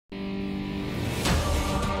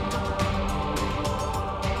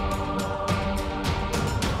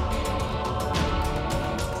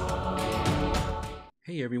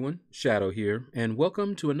Hey everyone, Shaedow here, and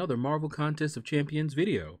welcome to another Marvel Contest of Champions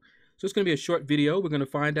video. So it's going to be a short video. We're going to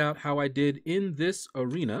find out how I did in this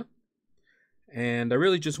arena. And I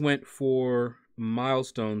really just went for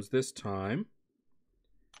milestones this time.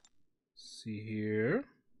 Let's see here.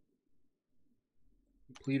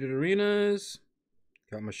 Completed arenas.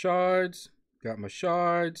 Got my shards. Got my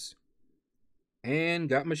shards. And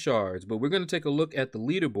got my shards. But we're going to take a look at the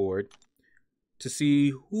leaderboard to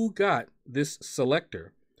see who got this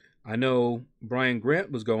selector. I know Brian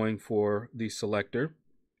Grant was going for the selector,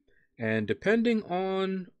 and depending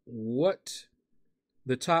on what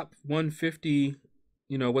the top 150,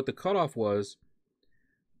 what the cutoff was,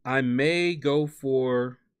 I may go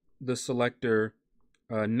for the selector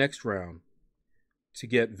next round to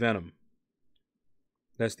get Venom.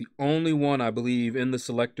 That's the only one I believe in the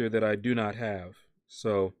selector that I do not have.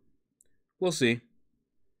 So we'll see.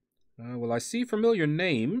 Well, I see familiar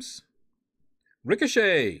names.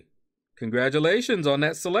 Ricochet! Congratulations on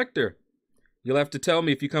that selector. You'll have to tell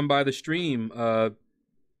me if you come by the stream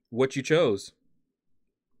what you chose.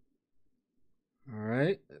 All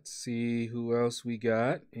right, let's see who else we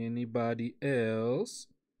got. Anybody else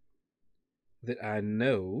that I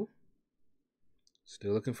know?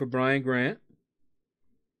 Still looking for Brian Grant.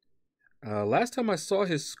 Last time I saw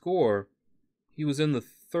his score, he was in the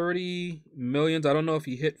 30 millions. I don't know if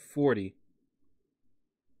he hit 40.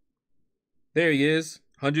 There he is,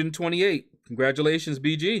 128. Congratulations,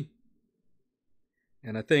 BG.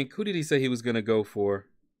 And I think, who did he say he was going to go for?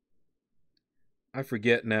 I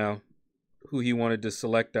forget now who he wanted to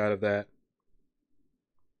select out of that.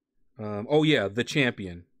 Oh, yeah, the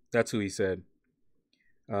champion. That's who he said.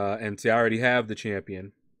 And see, I already have the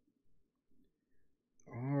champion.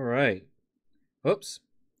 All right. Oops.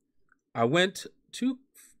 I went too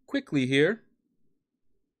quickly here.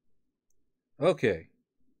 Okay.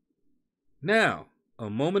 Now, a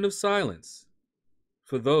moment of silence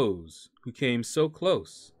for those who came so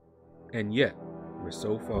close and yet were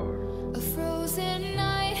so far. A frozen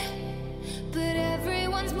night, but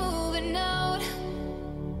everyone's moving out.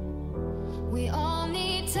 We all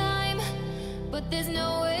need time, but there's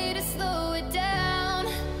no way to slow it down.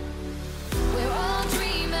 We're all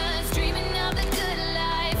dreamers, dreaming of the good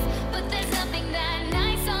life, but there's nothing that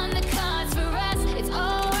nice on the cards for us. It's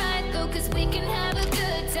alright though, cause we can have a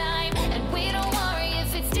good time, and we don't worry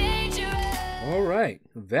if it's dangerous. Alright,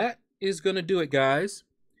 that is gonna do it, guys.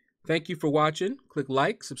 Thank you for watching. Click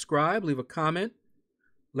like, subscribe, leave a comment.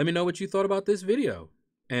 Let me know what you thought about this video.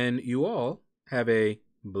 And you all have a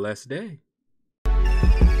blessed day.